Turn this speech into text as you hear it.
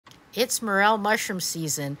It's morel mushroom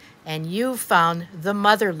season, and you've found the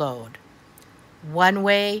mother lode. One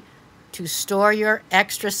way to store your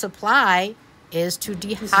extra supply is to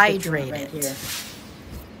dehydrate it. Here.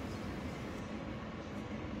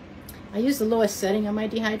 I use the lowest setting on my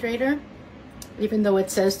dehydrator. Even though it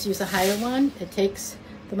says to use a higher one, it takes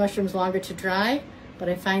the mushrooms longer to dry, but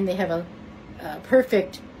I find they have a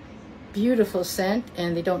perfect, beautiful scent,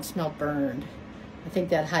 and they don't smell burned. I think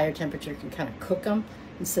that higher temperature can kind of cook them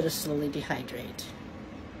instead of slowly dehydrate.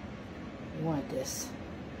 You want this.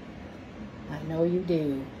 I know you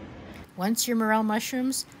do. Once your morel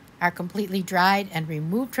mushrooms are completely dried and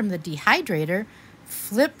removed from the dehydrator,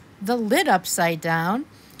 flip the lid upside down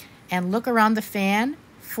and look around the fan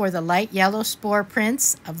for the light yellow spore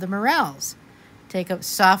prints of the morels. Take a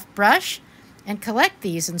soft brush and collect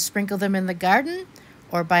these and sprinkle them in the garden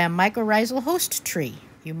or by a mycorrhizal host tree.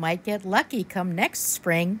 You might get lucky come next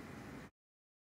spring